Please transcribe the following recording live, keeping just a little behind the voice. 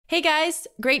Hey guys,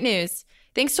 great news.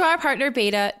 Thanks to our partner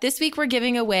Beta, this week we're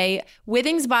giving away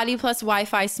Withings Body Plus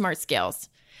Wi-Fi Smart Scales.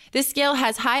 This scale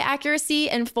has high accuracy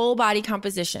and full body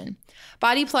composition.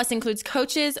 Body Plus includes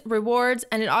coaches, rewards,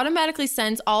 and it automatically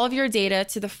sends all of your data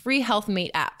to the free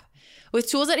HealthMate app. With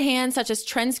tools at hand such as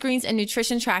trend screens and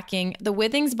nutrition tracking, the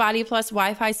Withings Body Plus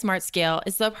Wi-Fi Smart Scale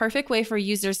is the perfect way for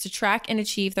users to track and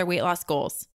achieve their weight loss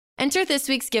goals. Enter this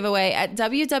week's giveaway at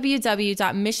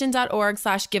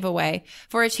www.mission.org/giveaway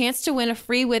for a chance to win a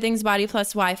free Withings Body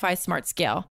Plus Wi-Fi Smart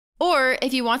Scale. Or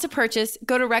if you want to purchase,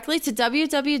 go directly to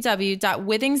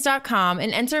www.withings.com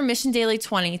and enter Mission Daily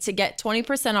 20 to get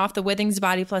 20% off the Withings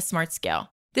Body Plus Smart Scale.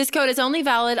 This code is only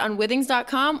valid on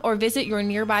withings.com or visit your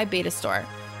nearby Beta store.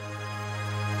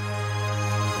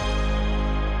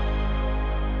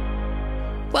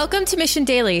 Welcome to Mission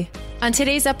Daily. On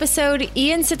today's episode,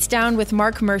 Ian sits down with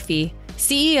Marc Murphy,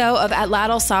 CEO of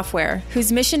Atlatl Software,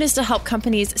 whose mission is to help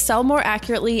companies sell more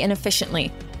accurately and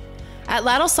efficiently.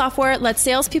 Atlatl Software lets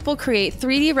salespeople create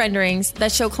 3D renderings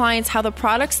that show clients how the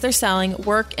products they're selling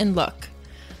work and look.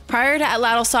 Prior to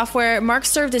Atlatl Software, Marc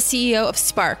served as CEO of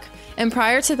Spark, and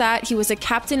prior to that, he was a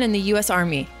captain in the U.S.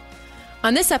 Army.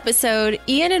 On this episode,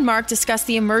 Ian and Marc discuss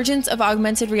the emergence of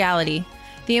augmented reality,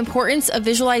 the importance of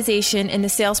visualization in the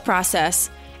sales process,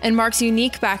 and Marc's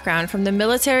unique background from the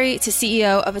military to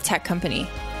CEO of a tech company.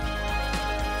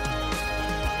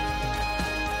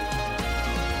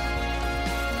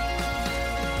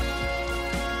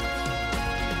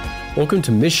 Welcome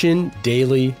to Mission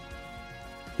Daily.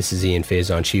 This is Ian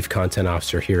Faison, Chief Content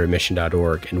Officer here at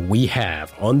Mission.org, and we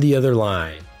have on the other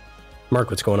line,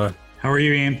 Marc, what's going on? How are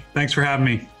you, Ian? Thanks for having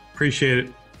me. Appreciate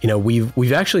it. You know,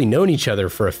 we've actually known each other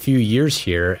for a few years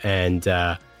here, and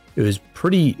it was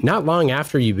not long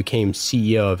after you became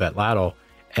CEO of Atlatl,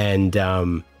 and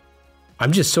I'm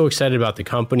just so excited about the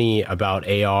company, about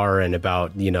AR, and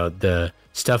about, you know, the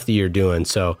stuff that you're doing.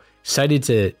 So excited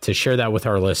to share that with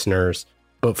our listeners.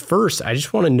 But first, I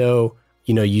just want to know,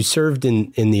 you know, you served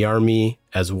in the Army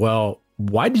as well.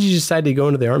 Why did you decide to go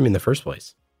into the Army in the first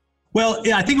place? Well,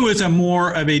 yeah, I think it was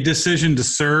more of a decision to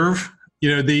serve.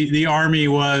 You know, the Army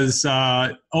was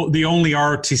the only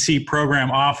ROTC program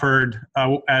offered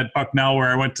at Bucknell,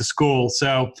 where I went to school.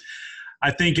 So I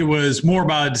think it was more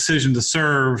about a decision to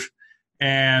serve.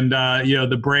 And, you know,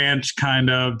 the branch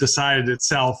kind of decided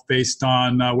itself based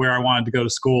on where I wanted to go to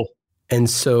school. And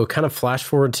so kind of flash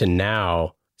forward to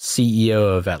now,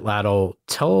 CEO of Atlatl,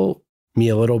 tell me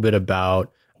a little bit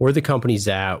about where the company's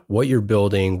at, what you're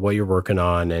building, what you're working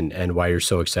on, and why you're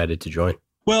so excited to join.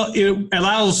 Well, it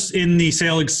allows in the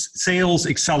sales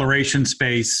acceleration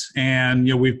space, and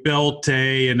you know we've built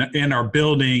and are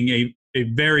building a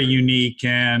very unique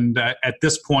and at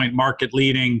this point market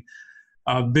leading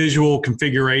visual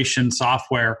configuration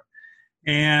software.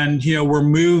 And you know we're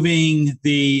moving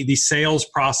the sales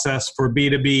process for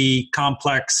B2B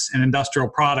complex and industrial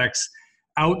products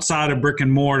outside of brick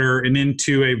and mortar and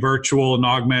into a virtual and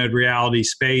augmented reality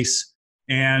space.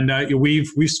 And we've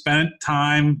spent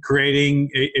time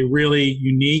creating a really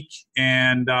unique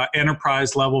and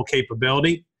enterprise level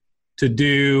capability to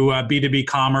do B2B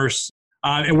commerce.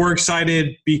 And we're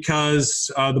excited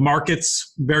because the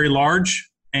market's very large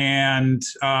and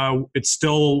it's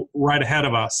still right ahead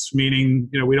of us, meaning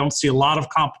you know we don't see a lot of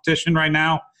competition right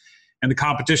now. And the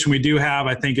competition we do have,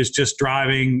 I think, is just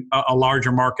driving a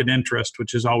larger market interest,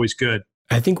 which is always good.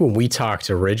 I think when we talked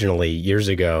originally years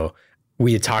ago,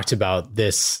 we had talked about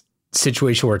this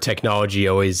situation where technology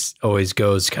always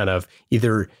goes kind of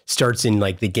either starts in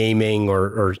like the gaming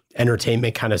or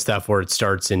entertainment kind of stuff, where it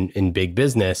starts in big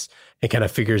business and kind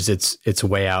of figures its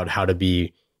way out how to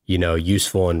be, you know,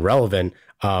 useful and relevant.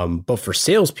 But for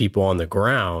salespeople on the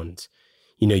ground,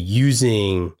 you know,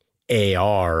 using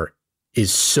AR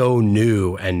is so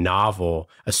new and novel,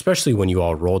 especially when you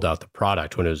all rolled out the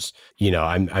product. When it was, you know,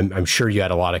 I'm sure you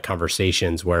had a lot of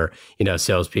conversations where, you know,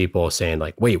 salespeople saying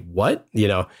like, "Wait, what? You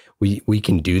know, we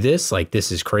can do this? Like, this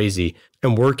is crazy."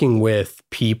 And working with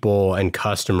people and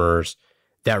customers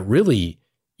that really,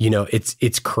 you know,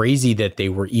 it's crazy that they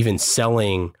were even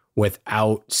selling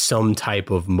without some type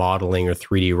of modeling or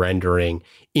 3D rendering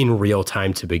in real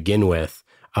time to begin with.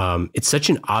 It's such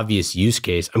an obvious use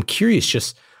case. I'm curious,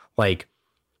 just like,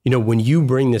 you know, when you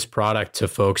bring this product to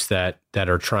folks that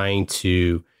are trying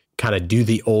to kind of do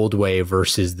the old way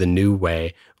versus the new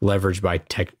way, leveraged by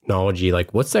technology,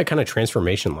 like what's that kind of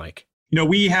transformation like? You know,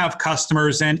 we have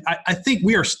customers, and I think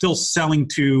we are still selling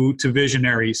to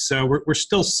visionaries. So we're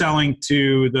still selling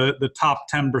to the top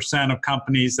 10% of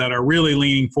companies that are really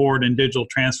leaning forward in digital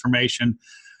transformation.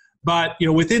 But, you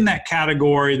know, within that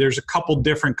category, there's a couple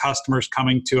different customers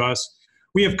coming to us.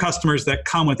 We have customers that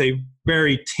come with a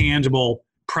very tangible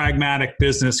pragmatic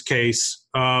business case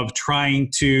of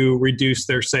trying to reduce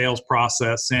their sales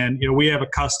process. And we have a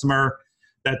customer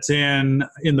that's in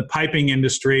the piping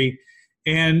industry,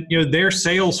 and their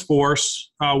sales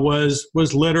force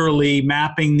was literally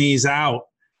mapping these out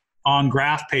on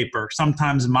graph paper,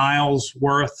 sometimes miles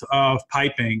worth of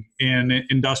piping in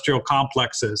industrial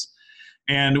complexes.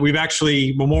 And we've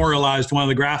actually memorialized one of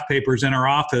the graph papers in our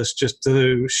office just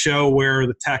to show where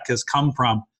the tech has come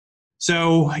from.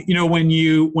 So, when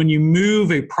you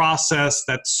move a process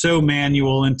that's so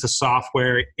manual into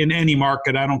software in any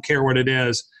market, I don't care what it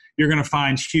is, you're going to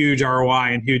find huge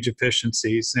ROI and huge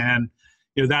efficiencies. And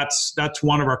that's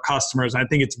one of our customers. I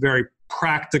think it's a very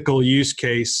practical use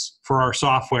case for our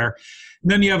software.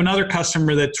 And then you have another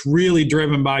customer that's really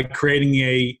driven by creating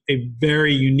a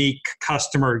very unique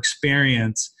customer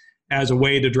experience as a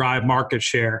way to drive market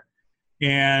share.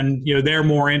 And they're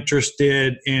more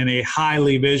interested in a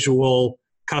highly visual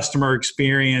customer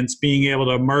experience, being able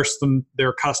to immerse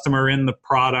their customer in the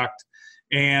product,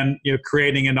 and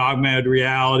creating an augmented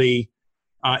reality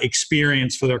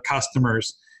experience for their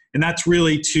customers. And that's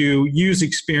really to use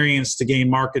experience to gain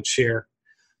market share.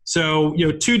 So,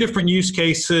 two different use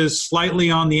cases,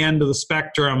 slightly on the end of the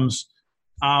spectrums,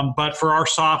 but for our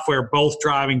software, both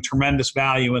driving tremendous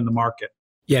value in the market.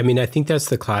 Yeah, I mean, I think that's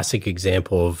the classic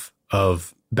example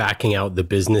of backing out the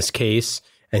business case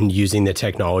and using the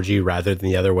technology rather than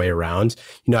the other way around.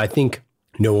 I think,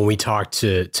 when we talk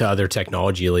to other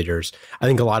technology leaders, I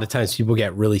think a lot of times people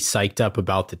get really psyched up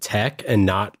about the tech and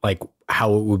not like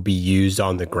how it would be used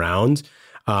on the ground.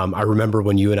 I remember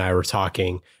when you and I were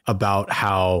talking about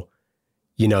how,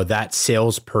 that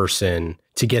salesperson,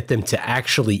 to get them to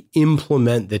actually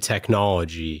implement the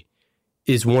technology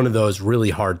is one of those really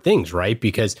hard things, right?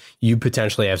 Because you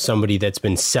potentially have somebody that's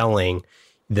been selling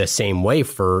the same way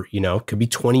for, could be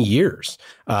 20 years,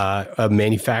 a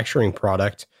manufacturing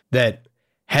product that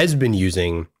has been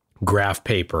using graph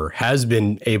paper, has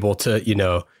been able to,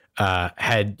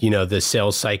 had, the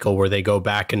sales cycle where they go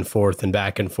back and forth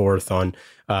on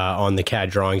the CAD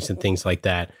drawings and things like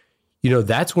that.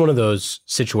 That's one of those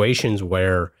situations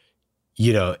where,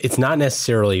 it's not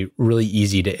necessarily really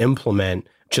easy to implement.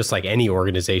 Just like any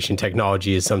organization,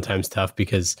 technology is sometimes tough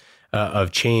because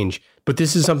of change. But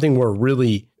this is something where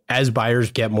really, as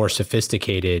buyers get more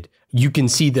sophisticated, you can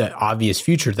see the obvious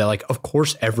future that, like, of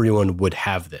course, everyone would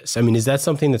have this. I mean, is that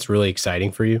something that's really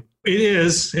exciting for you? It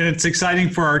is, and it's exciting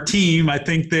for our team. I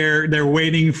think they're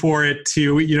waiting for it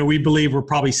to, we believe we're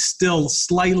probably still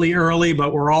slightly early,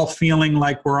 but we're all feeling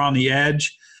like we're on the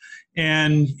edge.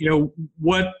 And,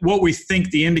 what we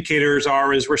think the indicators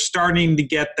are is we're starting to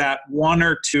get that one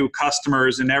or two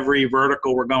customers in every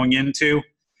vertical we're going into.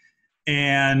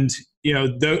 And,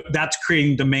 that's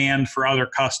creating demand for other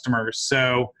customers.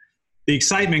 So the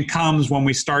excitement comes when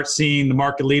we start seeing the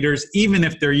market leaders, even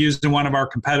if they're using one of our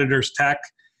competitors' tech,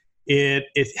 it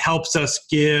helps us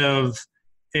give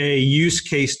a use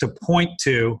case to point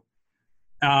to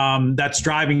that's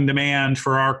driving demand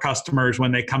for our customers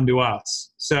when they come to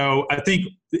us. So I think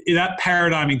that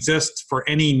paradigm exists for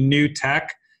any new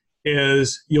tech.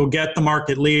 Is you'll get the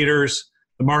market leaders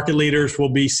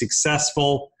will be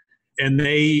successful, and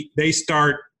they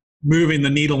start moving the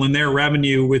needle in their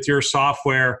revenue with your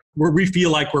software, where we feel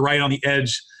like we're right on the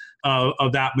edge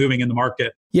of that moving in the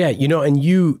market. Yeah, and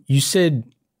you said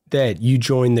that you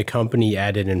joined the company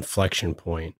at an inflection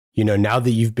point. Now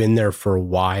that you've been there for a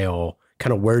while,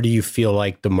 kind of where do you feel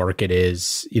like the market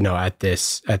is, at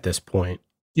this point?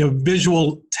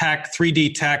 Visual tech,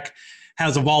 3D tech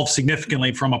has evolved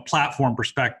significantly from a platform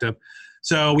perspective.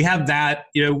 So we have that,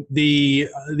 the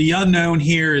unknown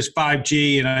here is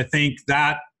 5G. And I think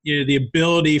that, the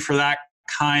ability for that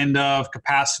kind of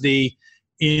capacity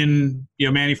in,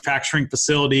 manufacturing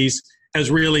facilities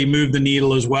has really moved the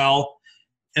needle as well.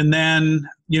 And then,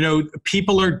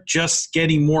 people are just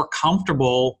getting more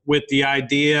comfortable with the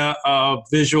idea of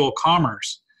visual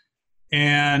commerce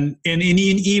and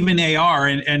even AR.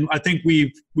 And I think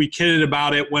we kidded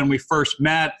about it when we first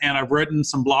met, and I've written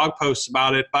some blog posts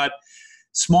about it, but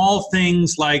small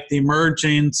things like the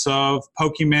emergence of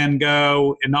Pokemon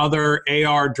Go and other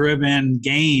AR-driven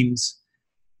games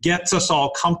gets us all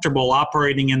comfortable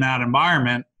operating in that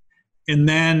environment. And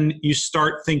then you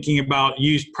start thinking about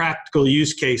practical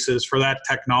use cases for that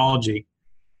technology.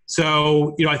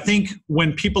 So, I think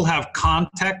when people have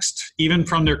context, even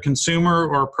from their consumer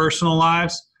or personal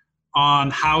lives,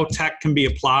 on how tech can be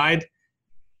applied,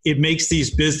 it makes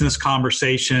these business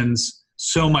conversations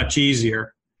so much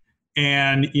easier.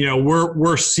 And,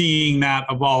 we're seeing that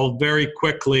evolve very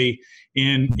quickly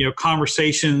in,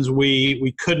 conversations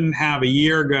we couldn't have a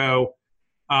year ago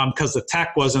because the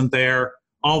tech wasn't there,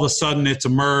 all of a sudden it's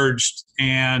emerged,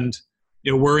 and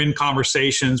we're in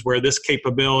conversations where this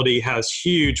capability has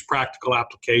huge practical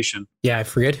application. Yeah, I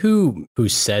forget who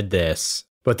said this,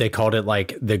 but they called it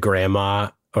like the grandma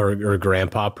or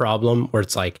grandpa problem, where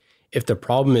it's like, if the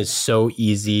problem is so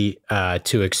easy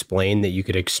to explain that you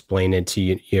could explain it to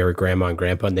your grandma and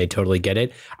grandpa and they totally get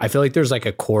it. I feel like there's like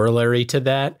a corollary to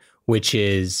that, which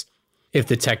is if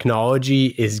the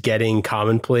technology is getting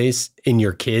commonplace in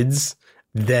your kids,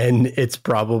 then it's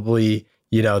probably,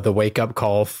 the wake up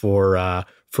call for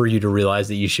you to realize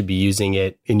that you should be using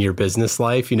it in your business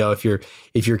life.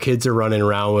 If your kids are running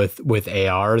around with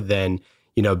AR, then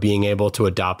being able to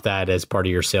adopt that as part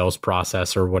of your sales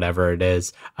process or whatever it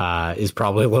is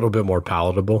probably a little bit more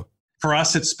palatable. For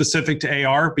us, it's specific to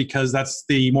AR because that's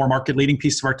the more market leading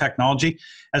piece of our technology.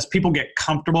 As people get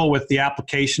comfortable with the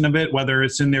application of it, whether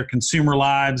it's in their consumer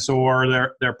lives or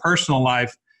their personal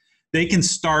life, they can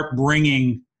start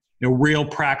bringing real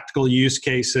practical use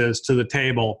cases to the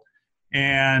table.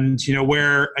 And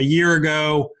where a year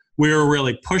ago we were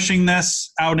really pushing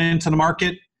this out into the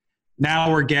market,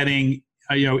 now we're getting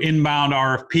inbound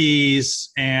RFPs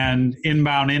and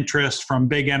inbound interest from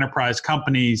big enterprise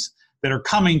companies that are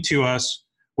coming to us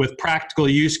with practical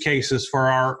use cases for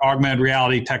our augmented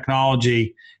reality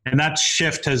technology. And that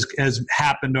shift has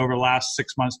happened over the last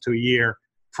 6 months to a year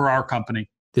for our company.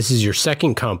 This is your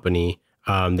second company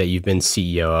that you've been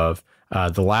CEO of.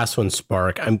 The last one,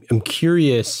 Spark. I'm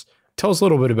curious, tell us a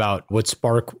little bit about what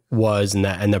Spark was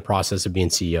and the process of being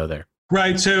CEO there.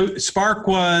 Right. So Spark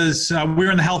was, we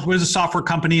were a software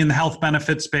company in the health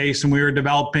benefit space, and we were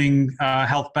developing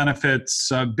health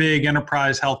benefits, big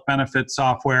enterprise health benefit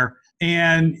software.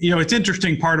 And, it's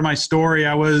interesting part of my story.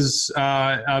 I was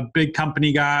a big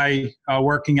company guy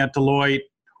working at Deloitte,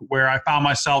 where I found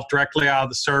myself directly out of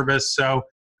the service.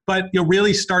 But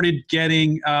really started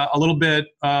getting a little bit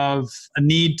of a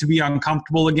need to be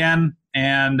uncomfortable again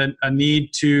and a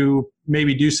need to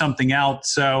maybe do something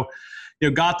else. So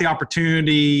got the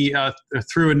opportunity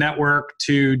through a network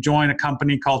to join a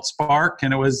company called Spark,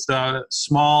 and it was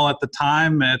small at the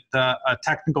time. A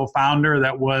technical founder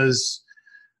that was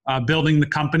building the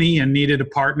company and needed a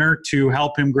partner to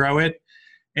help him grow it.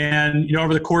 And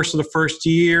over the course of the first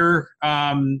year,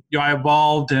 I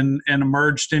evolved and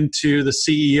emerged into the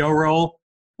CEO role.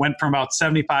 Went from about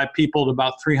 75 people to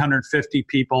about 350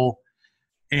 people.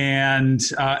 And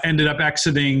ended up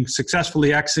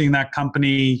successfully exiting that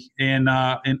company in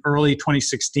early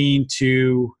 2016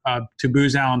 to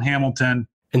Booz Allen Hamilton.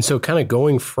 And so kind of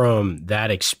going from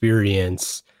that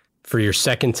experience for your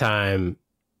second time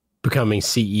becoming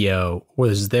CEO,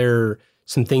 was there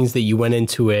some things that you went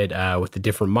into it with a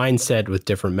different mindset, with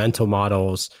different mental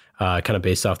models, kind of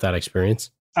based off that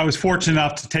experience? I was fortunate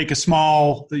enough to take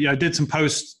I did some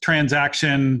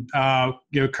post-transaction,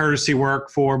 courtesy work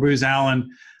for Booz Allen,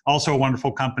 also a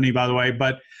wonderful company, by the way.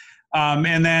 But,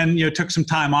 and then, took some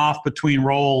time off between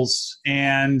roles,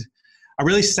 and I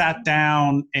really sat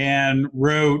down and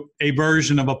wrote a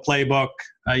version of a playbook,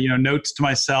 notes to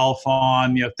myself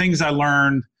on, things I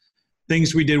learned,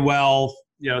 things we did well,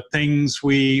 things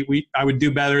I would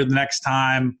do better the next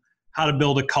time, how to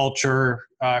build a culture,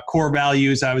 core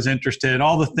values I was interested in,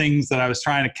 all the things that I was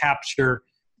trying to capture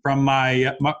from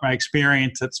my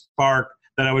experience at Spark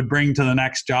that I would bring to the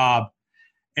next job.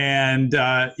 And,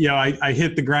 I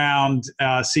hit the ground,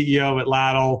 CEO of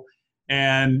Atlatl.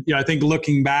 And, I think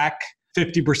looking back,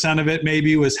 50% of it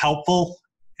maybe was helpful.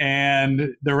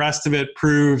 And the rest of it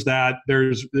proves that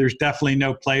there's definitely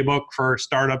no playbook for a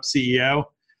startup CEO.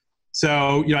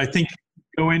 So, I think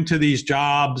go into these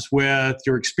jobs with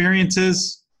your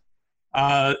experiences.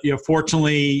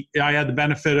 Fortunately, I had the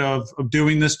benefit of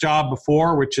doing this job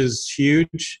before, which is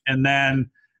huge. And then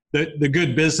the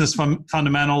good business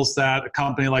fundamentals that a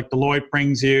company like Deloitte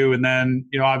brings you. And then,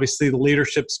 obviously the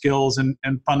leadership skills and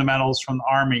fundamentals from the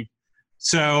Army.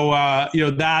 So,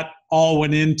 that all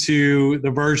went into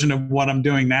the version of what I'm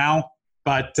doing now.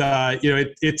 But,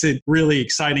 it's a really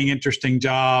exciting, interesting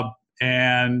job.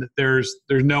 And there's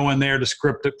no one there to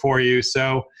script it for you.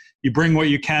 So you bring what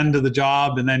you can to the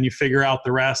job, and then you figure out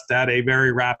the rest at a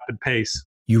very rapid pace.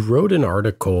 You wrote an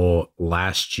article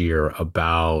last year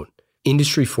about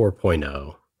Industry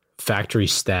 4.0, factory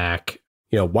stack.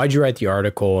 Why'd you write the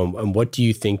article, and what do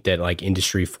you think that like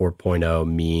Industry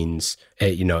 4.0 means,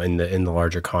 in the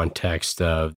larger context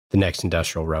of the next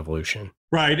industrial revolution?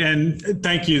 Right. And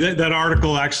thank you. That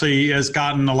article actually has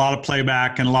gotten a lot of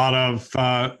playback and a lot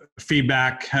of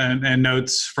feedback and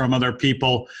notes from other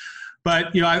people.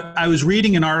 But, I was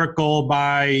reading an article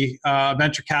by a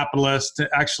venture capitalist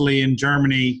actually in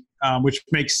Germany, which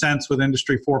makes sense with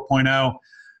Industry 4.0.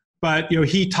 But,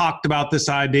 he talked about this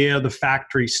idea of the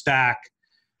factory stack,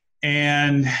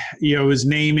 and, was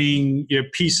naming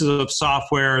pieces of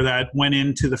software that went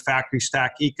into the factory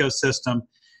stack ecosystem.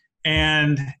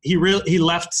 And he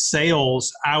left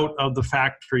sales out of the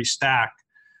factory stack.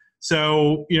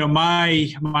 So,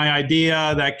 my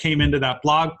idea that came into that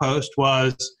blog post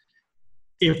was,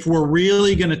 if we're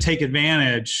really going to take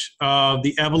advantage of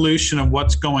the evolution of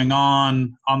what's going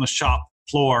on the shop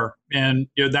floor, and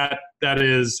that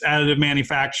is additive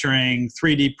manufacturing,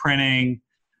 3D printing,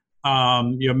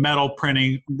 metal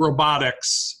printing,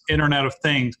 robotics, Internet of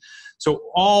Things. So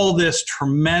all this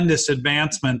tremendous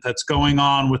advancement that's going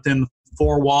on within the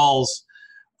four walls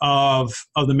of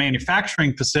the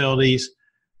manufacturing facilities.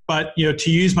 But,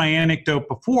 to use my anecdote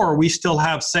before, we still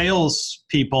have sales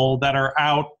people that are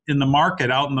out in the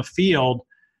market, out in the field,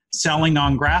 selling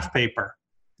on graph paper.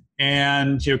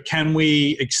 And, can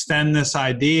we extend this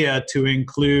idea to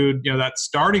include, that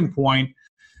starting point?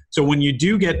 So when you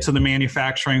do get to the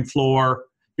manufacturing floor,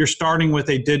 you're starting with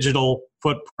a digital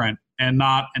footprint and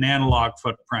not an analog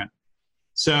footprint.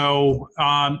 So,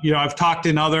 I've talked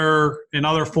in other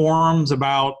forums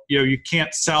about, you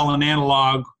can't sell an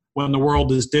analog when the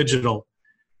world is digital.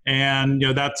 And,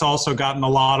 that's also gotten a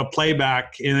lot of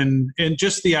playback in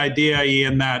just the idea,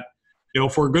 Ian, that,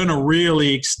 if we're going to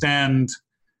really extend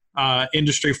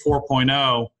Industry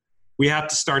 4.0, we have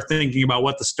to start thinking about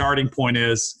what the starting point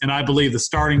is. And I believe the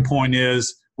starting point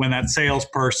is when that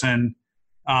salesperson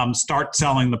starts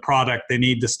selling the product, they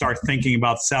need to start thinking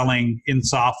about selling in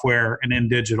software and in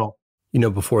digital.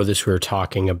 Before this, we were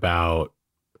talking about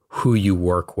who you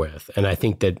work with. And I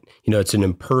think that, it's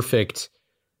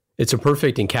a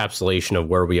perfect encapsulation of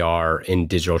where we are in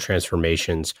digital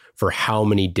transformations for how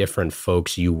many different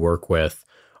folks you work with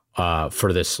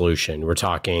for this solution. We're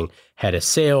talking head of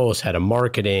sales, head of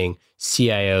marketing,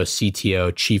 CIO,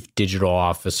 CTO, chief digital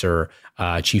officer,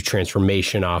 chief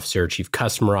transformation officer, chief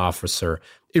customer officer.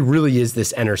 It really is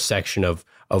this intersection of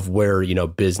where,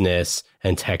 business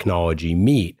and technology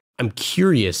meet. I'm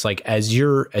curious, like as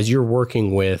you're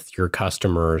working with your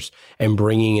customers and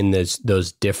bringing in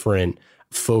those different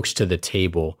folks to the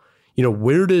table,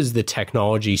 where does the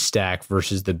technology stack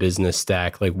versus the business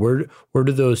stack, like where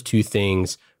do those two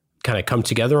things kind of come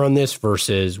together on this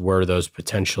versus where those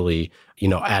potentially,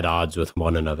 at odds with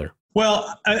one another?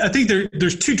 Well, I think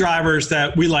there's two drivers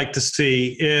that we like to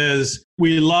see. Is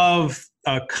we love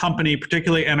a company,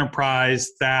 particularly enterprise,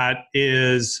 that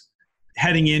is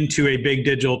heading into a big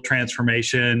digital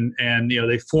transformation, and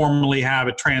they formally have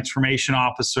a transformation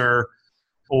officer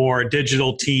or a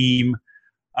digital team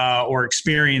or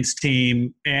experience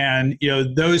team, and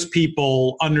those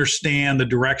people understand the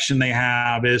direction they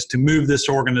have is to move this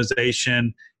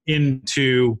organization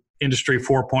into Industry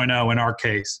 4.0 in our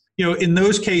case. In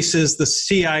those cases, the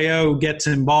CIO gets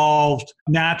involved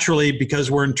naturally because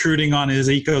we're intruding on his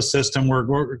ecosystem.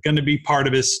 We're going to be part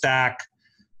of his stack.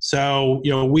 So,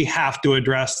 we have to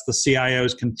address the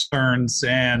CIO's concerns,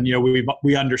 and,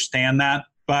 we understand that.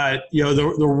 But,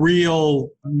 the real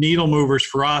needle movers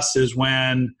for us is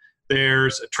when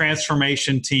there's a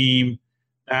transformation team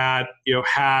that,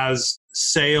 has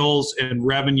sales and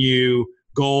revenue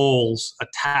goals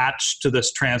attached to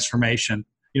this transformation.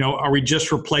 Are we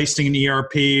just replacing an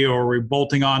ERP, or are we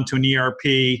bolting onto an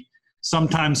ERP?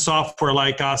 Sometimes software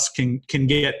like us can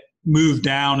get moved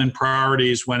down in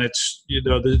priorities when it's,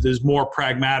 there's more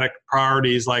pragmatic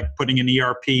priorities like putting an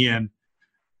ERP in.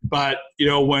 But,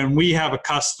 when we have a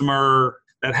customer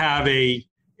that have a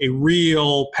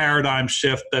real paradigm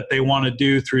shift that they want to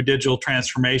do through digital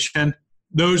transformation,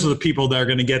 those are the people that are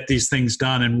going to get these things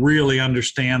done and really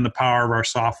understand the power of our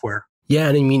software. Yeah.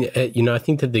 And I mean, I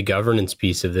think that the governance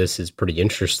piece of this is pretty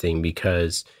interesting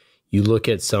because you look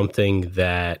at something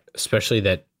that, especially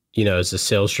that, as a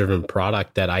sales-driven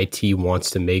product that IT wants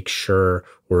to make sure,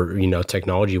 or,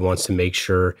 technology wants to make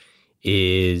sure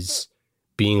is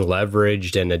being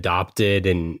leveraged and adopted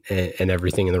and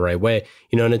everything in the right way,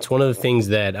 and it's one of the things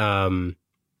that,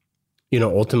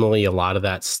 ultimately a lot of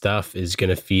that stuff is going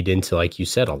to feed into, like you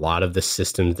said, a lot of the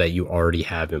systems that you already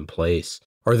have in place.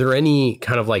 Are there any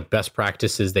kind of like best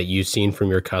practices that you've seen from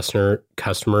your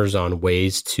customers on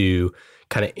ways to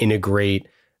kind of integrate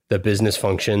the business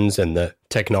functions and the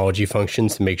technology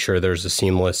functions to make sure there's a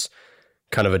seamless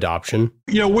kind of adoption?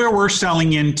 Where we're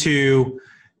selling into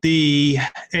a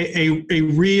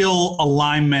real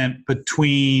alignment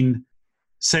between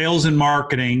sales and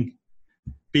marketing,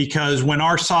 because when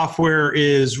our software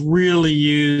is really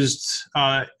used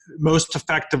most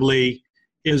effectively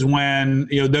is when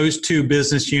those two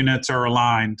business units are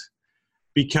aligned.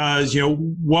 because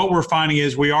what we're finding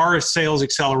is we are a sales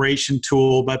acceleration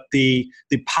tool, but the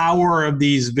power of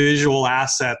these visual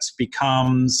assets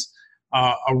becomes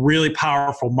a really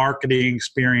powerful marketing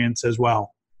experience as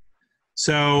well.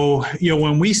 So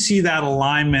when we see that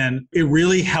alignment, it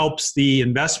really helps the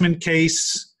investment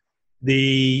case,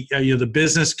 the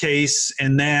business case,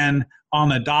 and then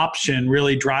on adoption,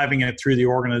 really driving it through the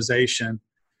organization.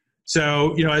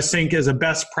 So, I think as a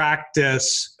best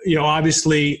practice,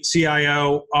 obviously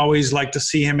CIO always like to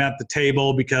see him at the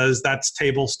table because that's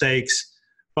table stakes.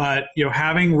 But,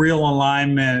 having real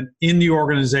alignment in the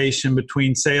organization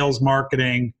between sales,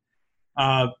 marketing,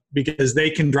 because they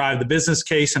can drive the business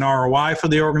case and ROI for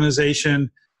the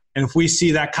organization. And if we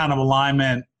see that kind of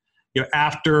alignment,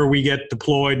 after we get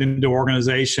deployed into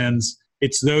organizations,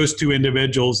 it's those two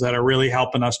individuals that are really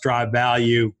helping us drive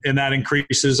value, and that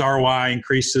increases ROI,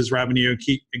 increases revenue,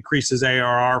 increases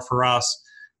ARR for us,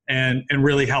 and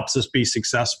really helps us be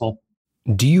successful.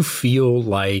 Do you feel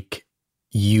like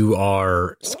you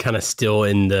are kind of still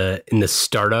in the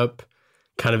startup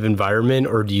kind of environment,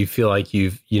 or do you feel like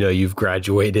you've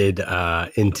graduated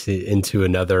into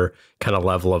another kind of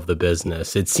level of the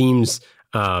business? It seems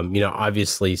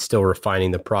obviously still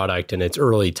refining the product and it's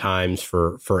early times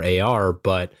for AR,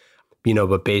 but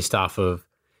based off of,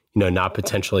 not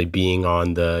potentially being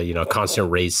on the,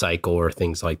 constant raise cycle or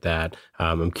things like that.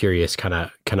 I'm curious kind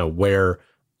of where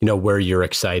you're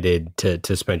excited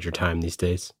to spend your time these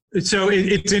days. So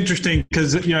it's interesting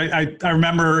because, I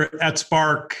remember at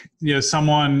Spark,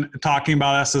 someone talking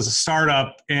about us as a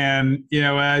startup, and,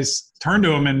 I turned to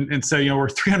them and said, we're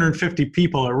 350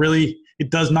 people. It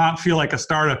does not feel like a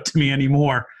startup to me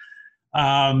anymore.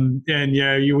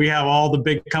 We have all the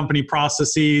big company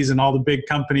processes and all the big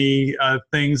company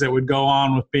things that would go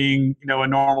on with being, a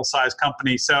normal sized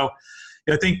company. So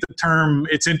I think the term,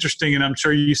 it's interesting, and I'm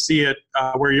sure you see it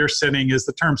where you're sitting, is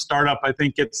the term startup. I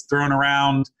think it's thrown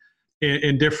around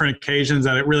in different occasions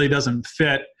that it really doesn't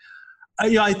fit.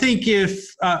 I think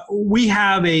if we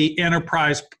have a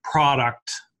enterprise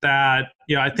product that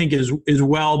I think is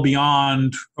well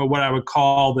beyond what I would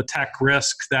call the tech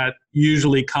risk that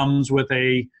usually comes with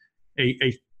a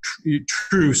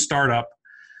true startup.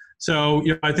 So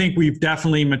I think we've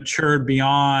definitely matured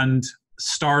beyond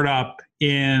startup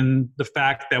in the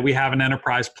fact that we have an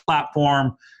enterprise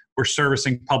platform. We're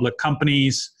servicing public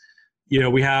companies.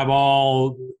 We have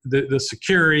all the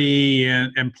security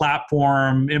and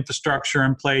platform infrastructure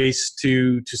in place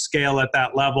to scale at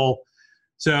that level.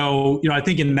 So, I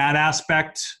think in that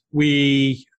aspect,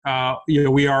 we are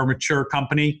a mature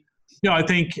company. I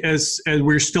think as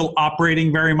we're still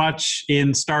operating very much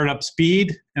in startup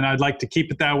speed, and I'd like to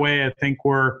keep it that way. I think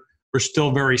we're still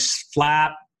very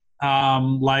flat,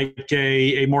 like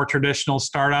a more traditional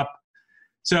startup.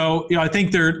 So, I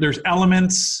think there's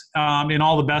elements in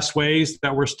all the best ways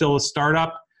that we're still a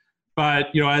startup.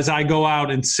 But, as I go out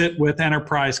and sit with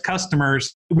enterprise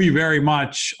customers, we very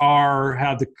much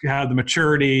have the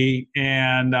maturity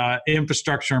and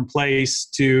infrastructure in place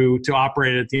to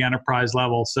operate at the enterprise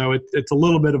level. So it's a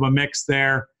little bit of a mix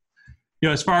there.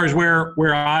 As far as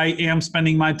where I am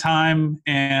spending my time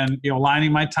and,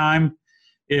 aligning my time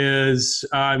is,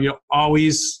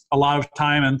 always a lot of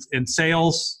time in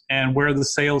sales and where the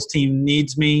sales team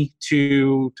needs me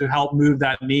to help move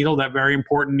that needle, that very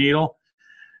important needle.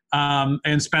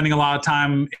 And spending a lot of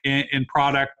time in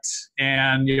product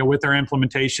and, with our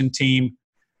implementation team,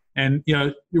 and,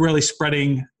 really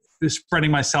spreading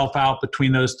myself out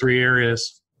between those three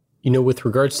areas. With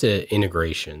regards to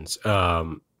integrations,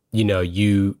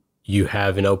 you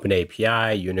have an open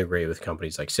API, you integrate with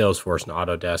companies like Salesforce and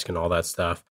Autodesk and all that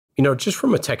stuff. Just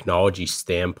from a technology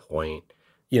standpoint,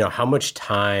 how much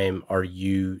time are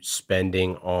you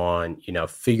spending on,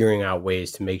 figuring out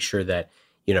ways to make sure that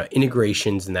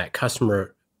integrations and that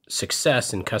customer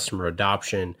success and customer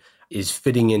adoption is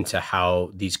fitting into how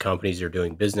these companies are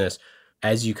doing business?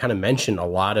 As you kind of mentioned, a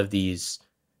lot of these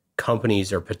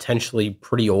companies are potentially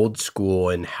pretty old school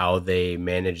in how they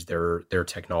manage their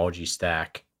technology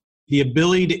stack. The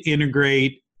ability to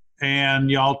integrate,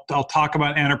 and I'll talk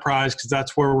about enterprise because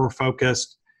that's where we're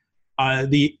focused.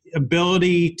 The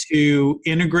ability to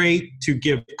integrate, to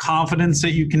give confidence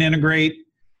that you can integrate,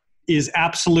 is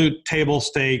absolute table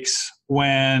stakes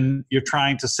when you're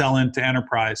trying to sell into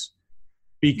enterprise,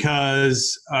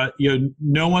 because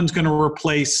no one's going to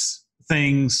replace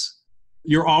things.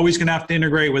 You're always going to have to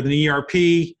integrate with an ERP.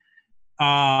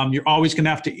 You're always going to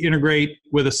have to integrate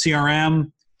with a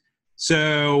CRM.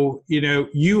 So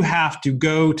you have to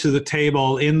go to the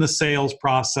table in the sales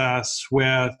process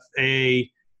with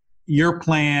your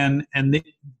plan and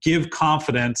give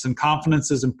confidence, and confidence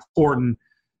is important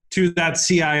to that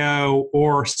CIO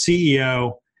or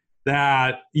CEO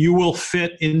that you will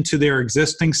fit into their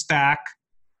existing stack,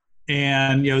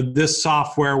 and this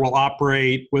software will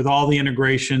operate with all the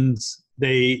integrations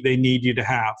they need you to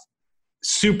have.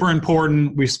 Super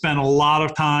important. We've spent a lot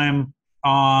of time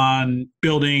on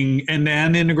building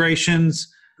end-to-end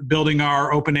integrations, building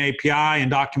our open API and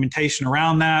documentation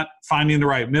around that, finding the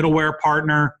right middleware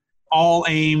partner, all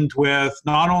aimed with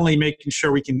not only making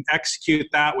sure we can execute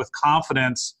that with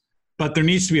confidence, but there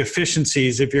needs to be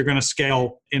efficiencies if you're going to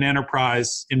scale in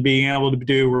enterprise in being able to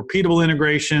do repeatable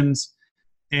integrations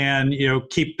and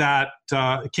keep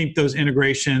those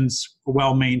integrations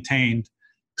well maintained.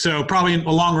 So probably a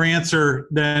longer answer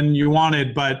than you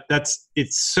wanted, but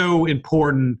it's so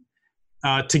important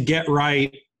to get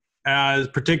right,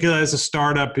 particularly as a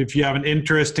startup. If you have an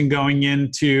interest in going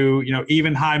into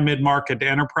even high mid-market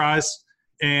enterprise,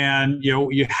 and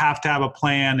you have to have a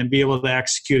plan and be able to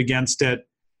execute against it,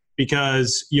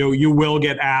 because you will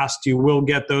get asked, you will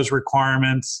get those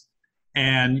requirements,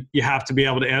 and you have to be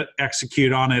able to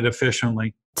execute on it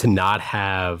efficiently. To not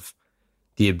have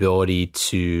the ability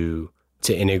to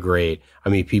integrate, I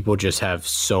mean, people just have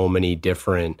so many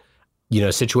different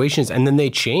situations, and then they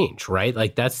change, right?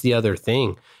 Like that's the other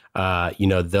thing.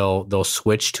 They'll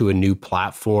switch to a new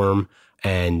platform,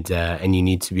 and you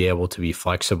need to be able to be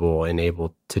flexible and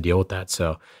able to deal with that.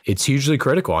 So it's hugely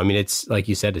critical. I mean, it's like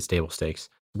you said, it's table stakes.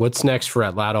 What's next for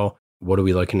Atlatl? What are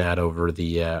we looking at over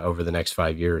the next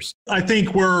 5 years? I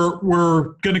think we're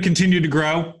going to continue to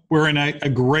grow. We're in a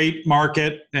great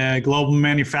market. Global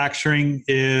manufacturing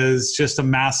is just a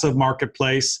massive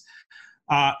marketplace.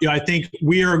 I think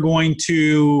we are going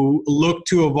to look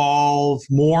to evolve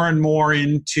more and more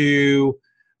into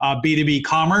B2B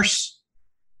commerce.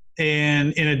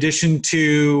 And in addition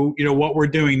to what we're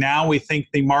doing now, we think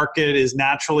the market is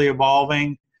naturally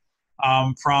evolving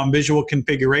from visual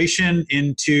configuration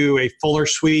into a fuller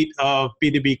suite of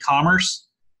B2B commerce.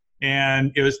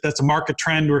 And that's a market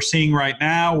trend we're seeing right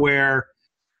now, where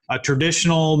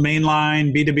traditional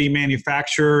mainline B2B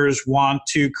manufacturers want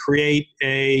to create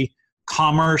a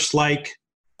commerce-like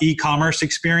e-commerce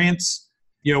experience.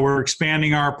 We're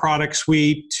expanding our product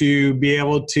suite to be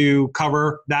able to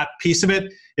cover that piece of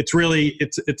it.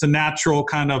 It's a natural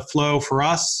kind of flow for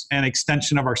us and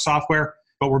extension of our software,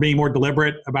 but we're being more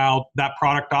deliberate about that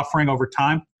product offering over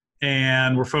time,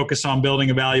 and we're focused on building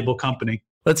a valuable company.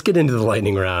 Let's get into the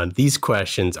lightning round. These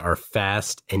questions are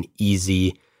fast and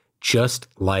easy, just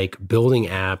like building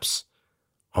apps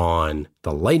on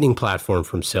the Lightning platform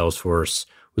from Salesforce.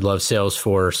 We love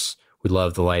Salesforce. We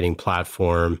love the Lightning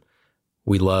platform.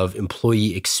 We love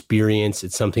employee experience.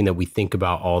 It's something that we think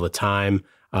about all the time,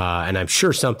 and I'm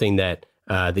sure something that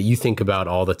you think about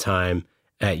all the time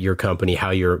at your company, how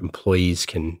your employees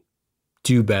can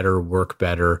do better, work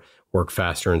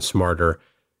faster and smarter.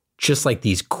 Just like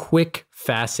these quick,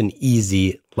 fast, and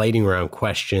easy lightning round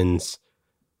questions.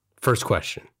 First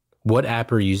question: what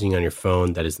app are you using on your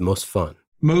phone that is the most fun?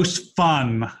 Most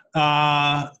fun.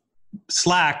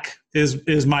 Slack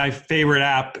is my favorite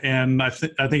app, and I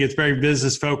think it's very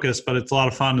business focused, but it's a lot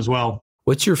of fun as well.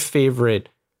 What's your favorite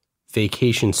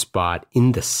vacation spot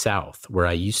in the South, where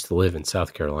I used to live in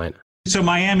South Carolina? So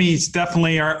Miami's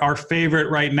definitely our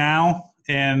favorite right now,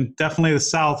 and definitely the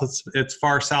South. It's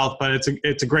far south, but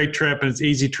it's a great trip, and it's an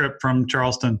easy trip from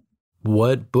Charleston.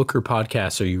 What book or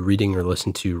podcast are you reading or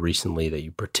listened to recently that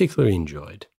you particularly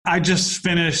enjoyed? I just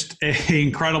finished an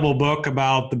incredible book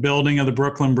about the building of the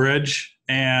Brooklyn Bridge,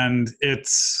 and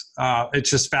it's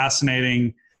just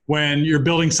fascinating when you're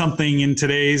building something in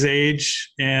today's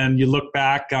age and you look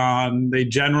back on, they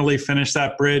generally finish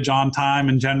that bridge on time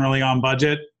and generally on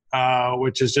budget,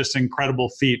 which is just an incredible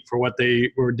feat for what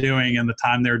they were doing and the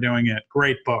time they were doing it.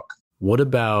 Great book. What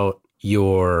about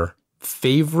your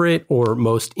favorite or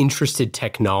most interested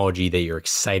technology that you're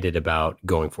excited about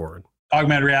going forward?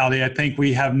 Augmented reality. I think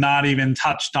we have not even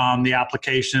touched on the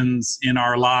applications in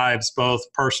our lives, both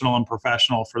personal and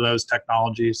professional, for those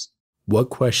technologies. What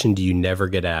question do you never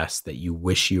get asked that you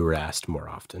wish you were asked more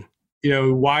often?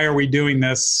 Why are we doing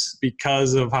this?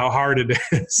 Because of how hard it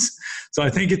is. So I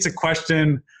think it's a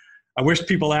question I wish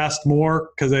people asked more,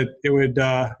 because it would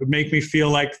make me feel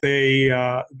like they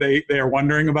are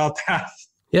wondering about that.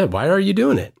 Yeah. Why are you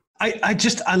doing it?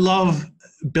 I love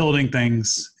building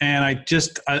things, and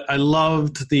I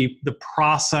loved the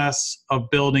process of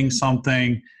building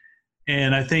something.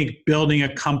 And I think building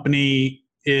a company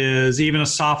even a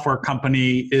software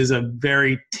company, is a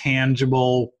very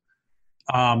tangible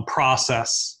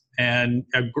process, and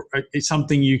it's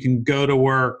something you can go to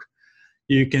work,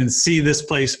 you can see this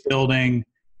place building,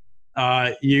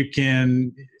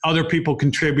 Other people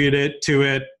contributed to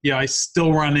it. I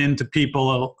still run into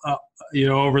people,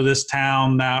 over this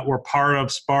town that were part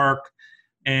of Spark,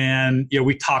 and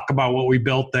we talk about what we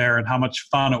built there and how much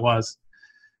fun it was.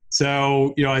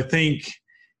 So I think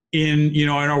in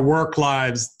our work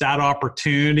lives, that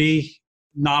opportunity,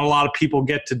 not a lot of people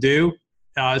get to do.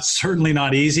 It's certainly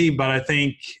not easy, but I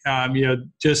think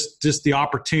just the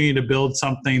opportunity to build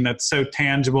something that's so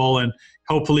tangible, and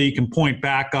hopefully you can point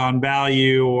back on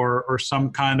value or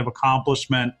some kind of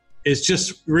accomplishment, is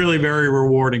just really very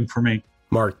rewarding for me.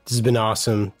 Marc, this has been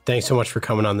awesome. Thanks so much for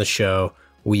coming on the show.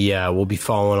 We will be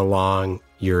following along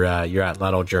your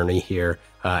Atlatl journey here.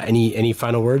 Any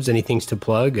final words? Any things to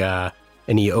plug?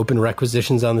 Any open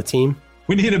requisitions on the team?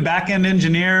 We need a back-end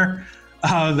engineer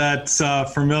that's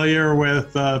familiar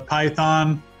with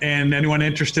Python, and anyone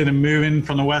interested in moving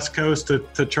from the West Coast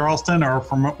to Charleston or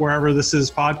from wherever this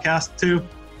is podcast to,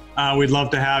 we'd love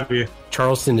to have you.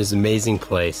 Charleston is an amazing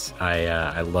place.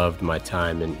 I loved my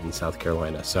time in South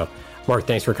Carolina. So, Marc,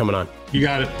 thanks for coming on. You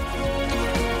got it.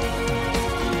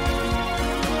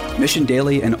 Mission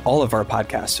Daily and all of our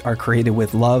podcasts are created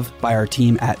with love by our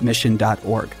team at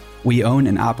mission.org. We own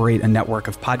and operate a network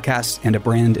of podcasts and a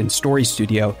brand and story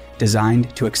studio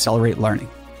designed to accelerate learning.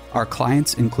 Our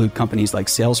clients include companies like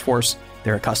Salesforce,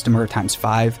 they're a customer times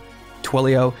 5,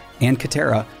 Twilio, and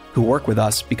Katera, who work with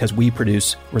us because we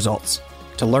produce results.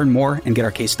 To learn more and get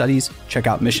our case studies, check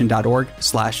out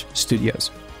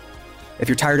mission.org/studios. If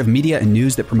you're tired of media and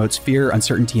news that promotes fear,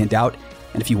 uncertainty, and doubt,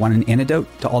 and if you want an antidote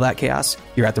to all that chaos,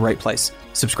 you're at the right place.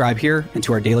 Subscribe here and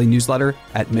to our daily newsletter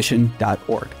at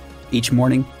mission.org. Each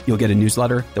morning, you'll get a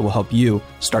newsletter that will help you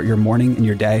start your morning and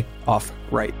your day off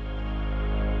right.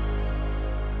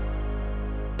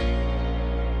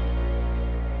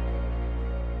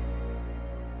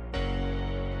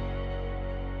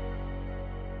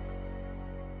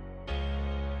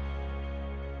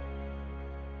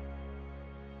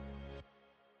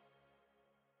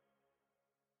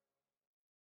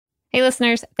 Hey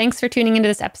listeners, thanks for tuning into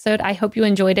this episode. I hope you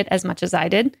enjoyed it as much as I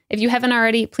did. If you haven't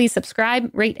already, please subscribe,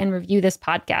 rate, and review this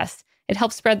podcast. It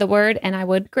helps spread the word, and I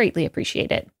would greatly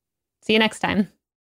appreciate it. See you next time.